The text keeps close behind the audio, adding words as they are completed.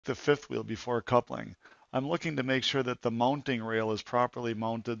the fifth wheel before coupling. I'm looking to make sure that the mounting rail is properly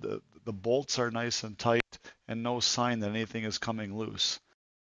mounted, the bolts are nice and tight, and no sign that anything is coming loose.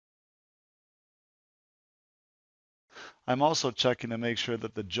 I'm also checking to make sure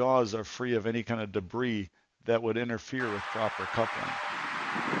that the jaws are free of any kind of debris that would interfere with proper coupling.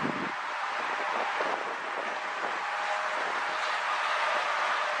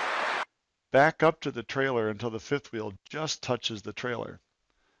 Back up to the trailer until the fifth wheel just touches the trailer.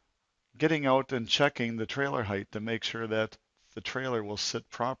 Getting out and checking the trailer height to make sure that the trailer will sit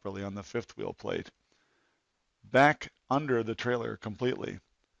properly on the fifth wheel plate. Back under the trailer completely.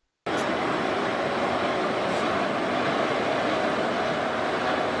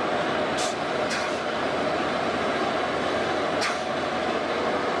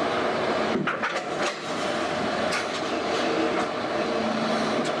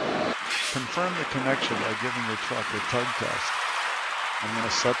 Confirm the connection by giving your truck a tug test. I'm going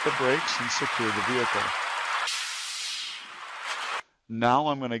to set the brakes and secure the vehicle. Now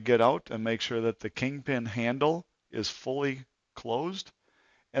I'm going to get out and make sure that the kingpin handle is fully closed.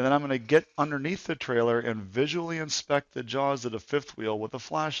 And then I'm going to get underneath the trailer and visually inspect the jaws of the fifth wheel with a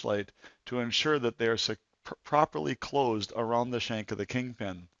flashlight to ensure that they are properly closed around the shank of the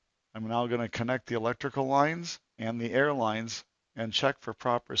kingpin. I'm now going to connect the electrical lines and the air lines and check for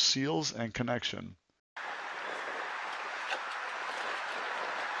proper seals and connection.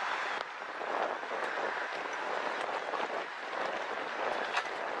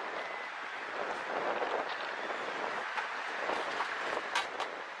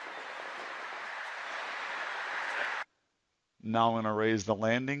 Now I'm going to raise the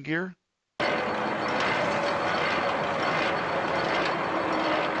landing gear.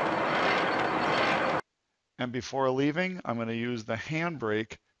 And before leaving, I'm going to use the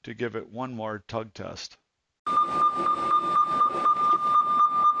handbrake to give it one more tug test.